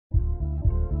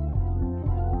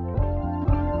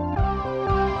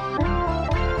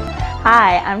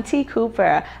Hi, I'm T.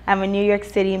 Cooper. I'm a New York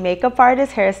City makeup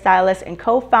artist, hairstylist, and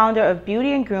co-founder of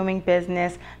beauty and grooming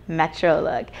business, Metro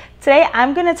Look. Today,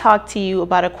 I'm going to talk to you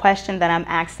about a question that I'm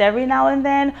asked every now and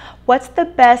then. What's the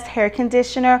best hair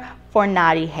conditioner for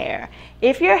knotty hair?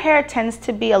 If your hair tends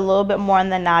to be a little bit more on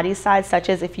the knotty side, such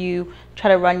as if you try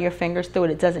to run your fingers through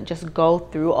it, it doesn't just go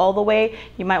through all the way,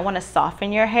 you might want to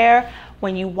soften your hair.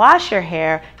 When you wash your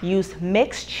hair, use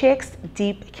Mixed Chicks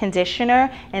Deep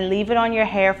Conditioner and leave it on your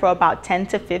hair for about 10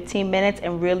 to 15 minutes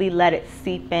and really let it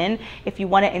seep in. If you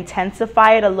want to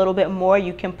intensify it a little bit more,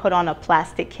 you can put on a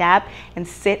plastic cap and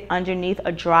sit underneath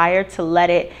a dryer to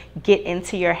let it get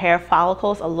into your hair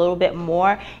follicles a little bit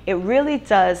more. It really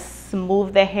does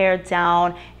smooth the hair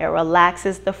down, it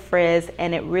relaxes the frizz,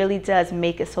 and it really does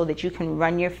make it so that you can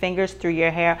run your fingers through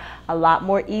your hair a lot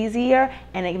more easier,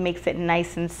 and it makes it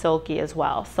nice and silky as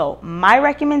well. So my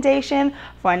recommendation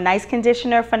for a nice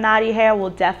conditioner for knotty hair will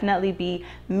definitely be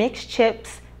Mixed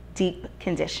Chicks Deep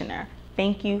Conditioner.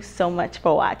 Thank you so much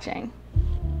for watching.